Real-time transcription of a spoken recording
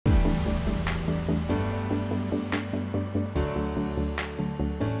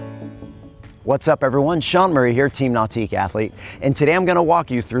What's up everyone, Sean Murray here, Team Nautique athlete, and today I'm going to walk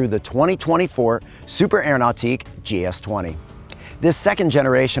you through the 2024 Super Air Nautique GS20. This second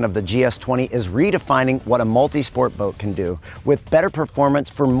generation of the GS20 is redefining what a multi-sport boat can do, with better performance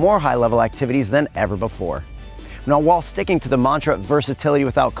for more high-level activities than ever before. Now, while sticking to the mantra versatility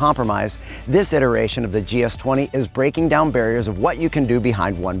without compromise, this iteration of the GS20 is breaking down barriers of what you can do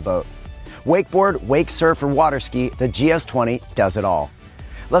behind one boat. Wakeboard, wake surf, or water ski, the GS20 does it all.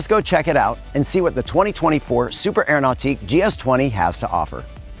 Let's go check it out and see what the 2024 Super Air Nautique GS20 has to offer.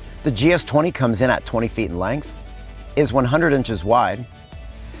 The GS20 comes in at 20 feet in length, is 100 inches wide,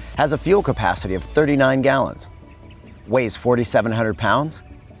 has a fuel capacity of 39 gallons, weighs 4,700 pounds,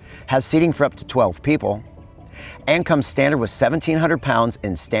 has seating for up to 12 people, and comes standard with 1,700 pounds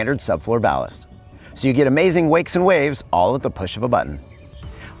in standard subfloor ballast. So you get amazing wakes and waves all at the push of a button.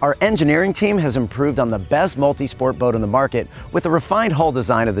 Our engineering team has improved on the best multi-sport boat in the market with the refined hull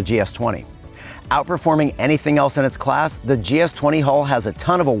design of the GS20. Outperforming anything else in its class, the GS20 hull has a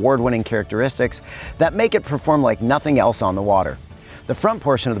ton of award-winning characteristics that make it perform like nothing else on the water. The front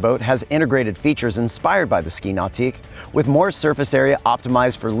portion of the boat has integrated features inspired by the Ski Nautique, with more surface area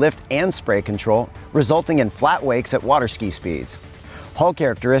optimized for lift and spray control, resulting in flat wakes at water ski speeds. Hull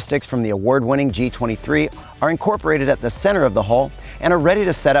characteristics from the award-winning G23 are incorporated at the center of the hull and are ready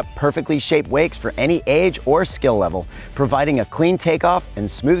to set up perfectly shaped wakes for any age or skill level, providing a clean takeoff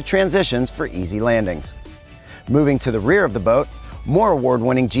and smooth transitions for easy landings. Moving to the rear of the boat, more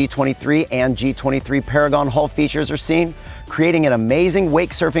award-winning G23 and G23 Paragon hull features are seen, creating an amazing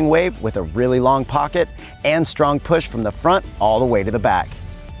wake surfing wave with a really long pocket and strong push from the front all the way to the back.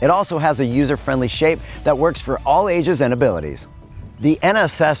 It also has a user-friendly shape that works for all ages and abilities. The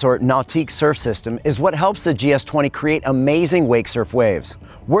NSS, or Nautique Surf System, is what helps the GS20 create amazing wake surf waves.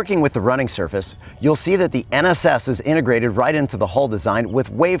 Working with the running surface, you'll see that the NSS is integrated right into the hull design with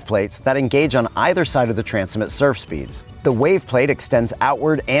wave plates that engage on either side of the transom at surf speeds. The wave plate extends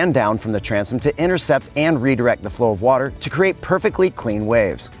outward and down from the transom to intercept and redirect the flow of water to create perfectly clean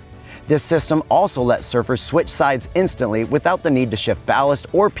waves. This system also lets surfers switch sides instantly without the need to shift ballast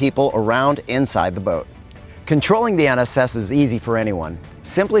or people around inside the boat. Controlling the NSS is easy for anyone.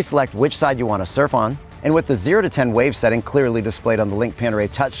 Simply select which side you want to surf on, and with the 0 to 10 wave setting clearly displayed on the Link Pan Array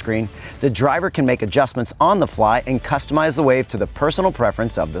touchscreen, the driver can make adjustments on the fly and customize the wave to the personal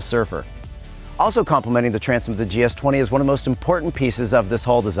preference of the surfer. Also complementing the transom of the GS20 is one of the most important pieces of this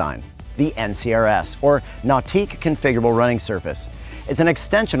hull design, the NCRS, or Nautique Configurable Running Surface. It's an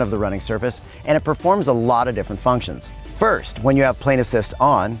extension of the running surface, and it performs a lot of different functions. First, when you have plane assist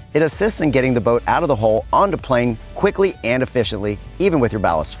on, it assists in getting the boat out of the hole onto plane quickly and efficiently, even with your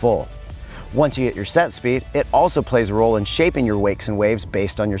ballast full. Once you get your set speed, it also plays a role in shaping your wakes and waves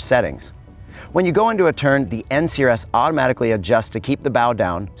based on your settings. When you go into a turn, the NCRS automatically adjusts to keep the bow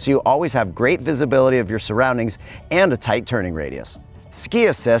down, so you always have great visibility of your surroundings and a tight turning radius. Ski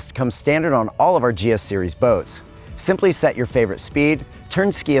Assist comes standard on all of our GS series boats. Simply set your favorite speed,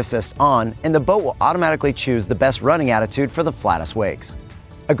 turn Ski Assist on, and the boat will automatically choose the best running attitude for the flattest wakes.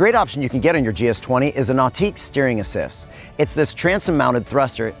 A great option you can get on your GS20 is a Nautique Steering Assist. It's this transom-mounted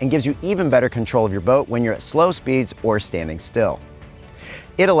thruster and gives you even better control of your boat when you're at slow speeds or standing still.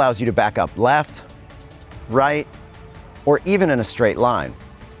 It allows you to back up left, right, or even in a straight line.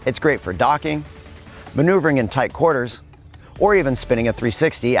 It's great for docking, maneuvering in tight quarters, or even spinning a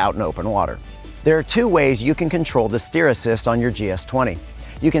 360 out in open water. There are two ways you can control the Steer Assist on your GS20.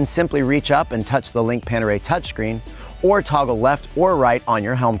 You can simply reach up and touch the Link Pan Array touchscreen, or toggle left or right on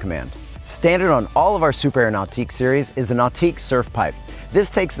your helm command. Standard on all of our Super Air Nautique series is a Nautique Surf Pipe.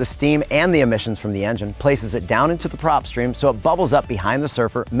 This takes the steam and the emissions from the engine, places it down into the prop stream so it bubbles up behind the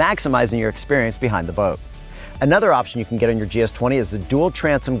surfer, maximizing your experience behind the boat. Another option you can get on your GS20 is the dual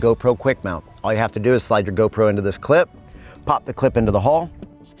transom GoPro Quick Mount. All you have to do is slide your GoPro into this clip, pop the clip into the hull,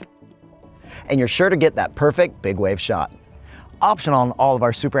 and you're sure to get that perfect big wave shot. Optional on all of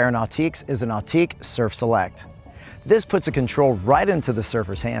our Super Air Nautiques is a Nautique Surf Select. This puts a control right into the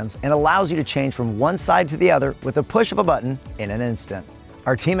surfer's hands and allows you to change from one side to the other with a push of a button in an instant.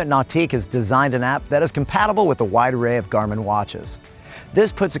 Our team at Nautique has designed an app that is compatible with a wide array of Garmin watches.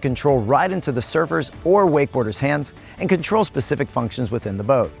 This puts a control right into the surfer's or wakeboarder's hands and controls specific functions within the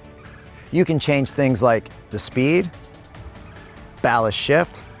boat. You can change things like the speed, ballast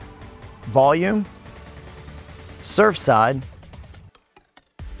shift, volume, surf side,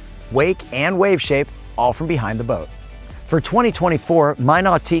 wake and wave shape, all from behind the boat. For 2024, My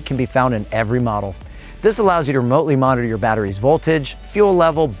Nautique can be found in every model. This allows you to remotely monitor your battery's voltage, fuel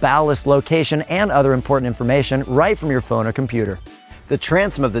level, ballast, location, and other important information right from your phone or computer. The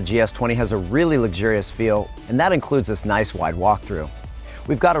transom of the GS20 has a really luxurious feel, and that includes this nice wide walkthrough.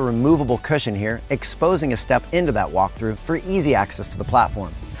 We've got a removable cushion here, exposing a step into that walkthrough for easy access to the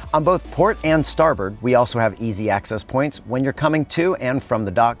platform. On both port and starboard, we also have easy access points when you're coming to and from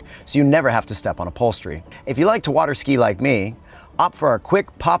the dock, so you never have to step on upholstery. If you like to water ski like me, opt for our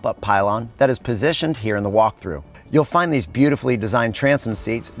quick pop-up pylon that is positioned here in the walkthrough. You'll find these beautifully designed transom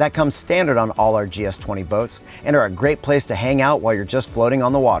seats that come standard on all our GS20 boats and are a great place to hang out while you're just floating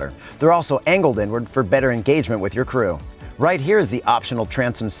on the water. They're also angled inward for better engagement with your crew. Right here is the optional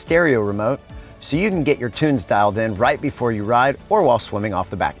transom stereo remote, so you can get your tunes dialed in right before you ride or while swimming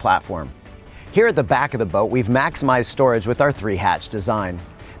off the back platform. Here at the back of the boat, we've maximized storage with our 3-hatch design.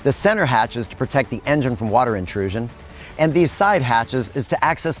 The center hatch is to protect the engine from water intrusion, and these side hatches is to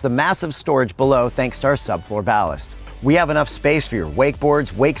access the massive storage below thanks to our subfloor ballast. We have enough space for your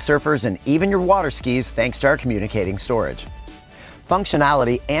wakeboards, wake surfers, and even your water skis thanks to our communicating storage.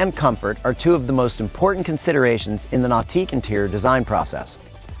 Functionality and comfort are two of the most important considerations in the Nautique interior design process.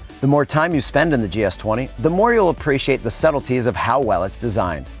 The more time you spend in the GS20, the more you'll appreciate the subtleties of how well it's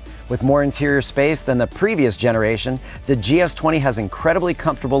designed. With more interior space than the previous generation, the GS20 has incredibly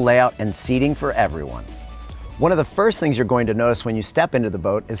comfortable layout and seating for everyone. One of the first things you're going to notice when you step into the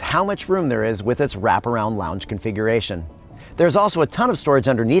boat is how much room there is with its wraparound lounge configuration. There's also a ton of storage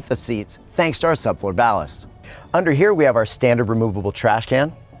underneath the seats thanks to our subfloor ballast. Under here we have our standard removable trash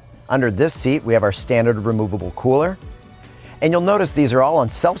can. Under this seat we have our standard removable cooler. And you'll notice these are all on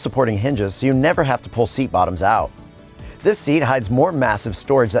self-supporting hinges, so you never have to pull seat bottoms out. This seat hides more massive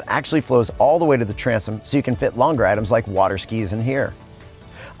storage that actually flows all the way to the transom, so you can fit longer items like water skis in here.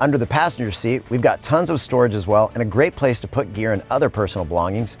 Under the passenger seat, we've got tons of storage as well and a great place to put gear and other personal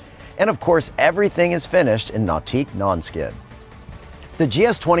belongings. And of course, everything is finished in Nautique non-skid. The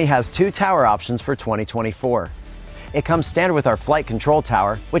GS20 has 2 tower options for 2024. It comes standard with our flight control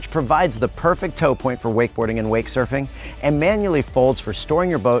tower, which provides the perfect tow point for wakeboarding and wake surfing, and manually folds for storing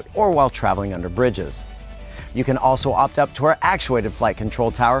your boat or while traveling under bridges. You can also opt up to our actuated flight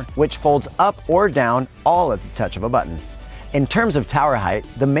control tower, which folds up or down all at the touch of a button. In terms of tower height,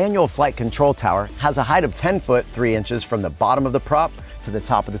 the manual flight control tower has a height of 10 foot 3 inches from the bottom of the prop to the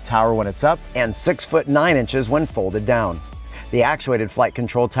top of the tower when it's up, and 6 foot 9 inches when folded down. The actuated flight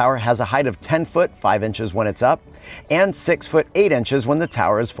control tower has a height of 10 foot 5 inches when it's up, and 6 foot 8 inches when the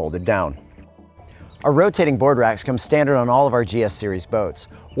tower is folded down. Our rotating board racks come standard on all of our GS series boats,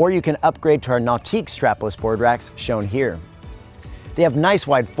 or you can upgrade to our Nautique strapless board racks shown here. They have nice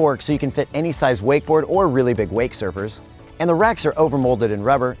wide forks so you can fit any size wakeboard or really big wake surfers, and the racks are overmolded in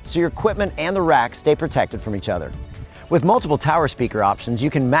rubber so your equipment and the racks stay protected from each other. With multiple tower speaker options, you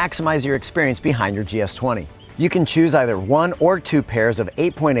can maximize your experience behind your GS20. You can choose either 1 or 2 pairs of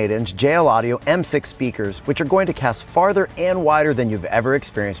 8.8-inch JL Audio M6 speakers, which are going to cast farther and wider than you've ever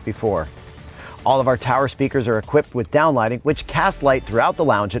experienced before. All of our tower speakers are equipped with downlighting, which casts light throughout the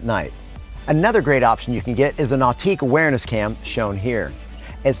lounge at night. Another great option you can get is a Nautique awareness cam shown here.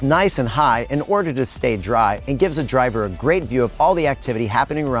 It's nice and high in order to stay dry and gives a driver a great view of all the activity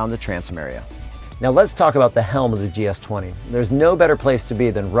happening around the transom area. Now let's talk about the helm of the GS20. There's no better place to be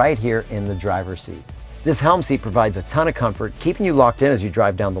than right here in the driver's seat. This helm seat provides a ton of comfort, keeping you locked in as you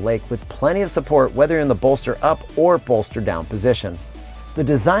drive down the lake with plenty of support whether you're in the bolster up or bolster down position. The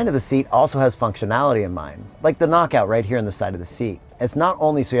design of the seat also has functionality in mind, like the knockout right here in the side of the seat. It's not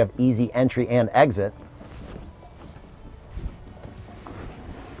only so you have easy entry and exit,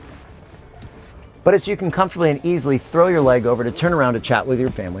 but it's so you can comfortably and easily throw your leg over to turn around to chat with your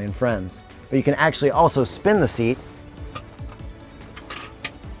family and friends. But you can actually also spin the seat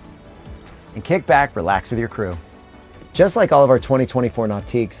and kick back, relax with your crew. Just like all of our 2024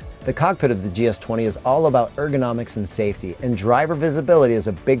 Nautiques, the cockpit of the GS20 is all about ergonomics and safety, and driver visibility is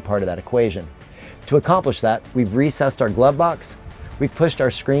a big part of that equation. To accomplish that, we've recessed our glove box, we've pushed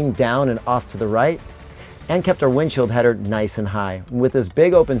our screen down and off to the right, and kept our windshield header nice and high. With this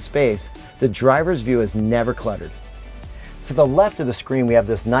big open space, the driver's view is never cluttered. To the left of the screen, we have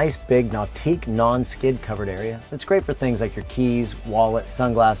this nice big Nautique non-skid covered area that's great for things like your keys, wallet,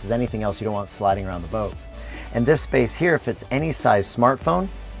 sunglasses, anything else you don't want sliding around the boat. And this space here fits any size smartphone,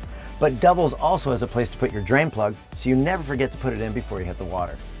 but doubles also as a place to put your drain plug so you never forget to put it in before you hit the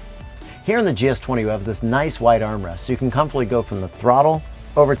water. Here in the GS20, we have this nice wide armrest so you can comfortably go from the throttle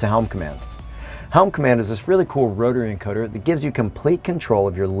over to helm command. Helm command is this really cool rotary encoder that gives you complete control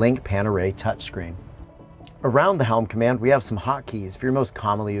of your Link Pan Array touchscreen. Around the helm command, we have some hotkeys for your most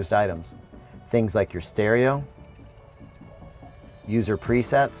commonly used items. Things like your stereo, user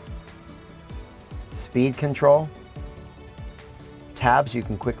presets, speed control, tabs you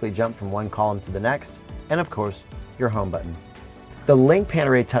can quickly jump from one column to the next, and of course, your home button. The Link Pan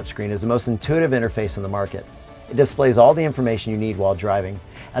Array touchscreen is the most intuitive interface in the market. It displays all the information you need while driving,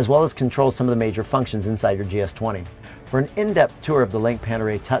 as well as controls some of the major functions inside your GS20. For an in-depth tour of the Link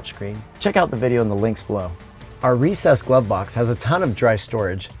Panorama touchscreen, check out the video in the links below. Our recessed glove box has a ton of dry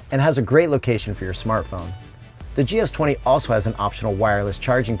storage and has a great location for your smartphone. The GS20 also has an optional wireless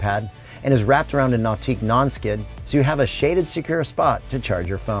charging pad and is wrapped around a Nautique non-skid, so you have a shaded secure spot to charge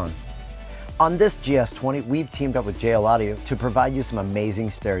your phone. On this GS20, we've teamed up with JL Audio to provide you some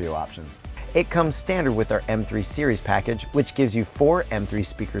amazing stereo options. It comes standard with our M3 series package, which gives you 4 M3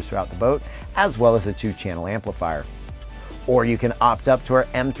 speakers throughout the boat, as well as a 2-channel amplifier. Or you can opt up to our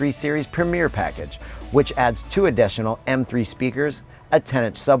M3 series Premier package, which adds 2 additional M3 speakers, a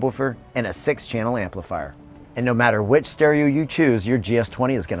 10-inch subwoofer, and a 6-channel amplifier. And no matter which stereo you choose, your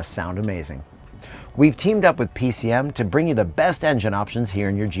GS20 is going to sound amazing. We've teamed up with PCM to bring you the best engine options here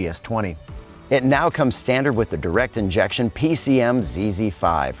in your GS20. It now comes standard with the direct injection PCM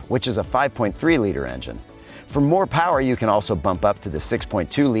ZZ5, which is a 5.3-liter engine. For more power, you can also bump up to the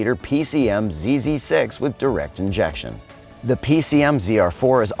 6.2-liter PCM ZZ6 with direct injection. The PCM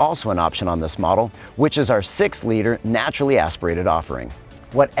ZR4 is also an option on this model, which is our 6-liter naturally aspirated offering.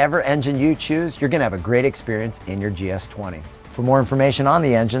 Whatever engine you choose, you're going to have a great experience in your GS20. For more information on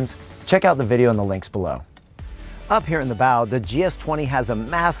the engines, check out the video in the links below. Up here in the bow, the GS20 has a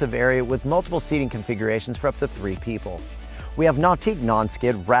massive area with multiple seating configurations for up to 3 people. We have Nautique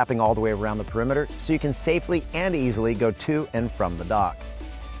non-skid wrapping all the way around the perimeter so you can safely and easily go to and from the dock.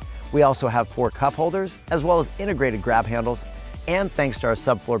 We also have 4 cup holders as well as integrated grab handles, and thanks to our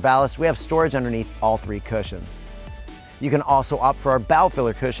subfloor ballast, we have storage underneath all 3 cushions. You can also opt for our bow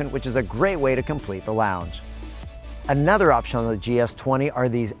filler cushion, which is a great way to complete the lounge. Another option on the GS20 are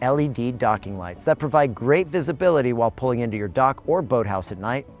these LED docking lights that provide great visibility while pulling into your dock or boathouse at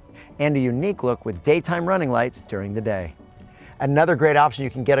night, and a unique look with daytime running lights during the day. Another great option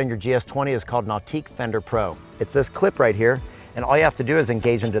you can get on your GS20 is called Nautique Fender Pro. It's this clip right here, and all you have to do is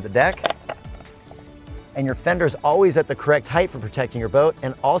engage into the deck, and your fender is always at the correct height for protecting your boat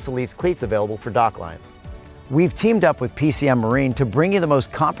and also leaves cleats available for dock lines. We've teamed up with PCM Marine to bring you the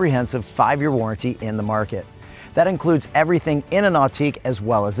most comprehensive 5-year warranty in the market. That includes everything in a Nautique as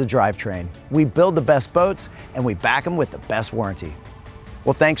well as the drivetrain. We build the best boats and we back them with the best warranty.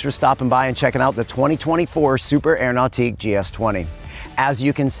 Well, thanks for stopping by and checking out the 2024 Super Air Nautique GS20. As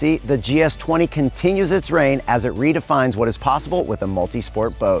you can see, the GS20 continues its reign as it redefines what is possible with a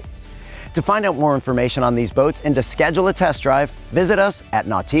multi-sport boat. To find out more information on these boats and to schedule a test drive, visit us at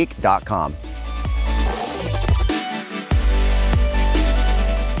nautique.com.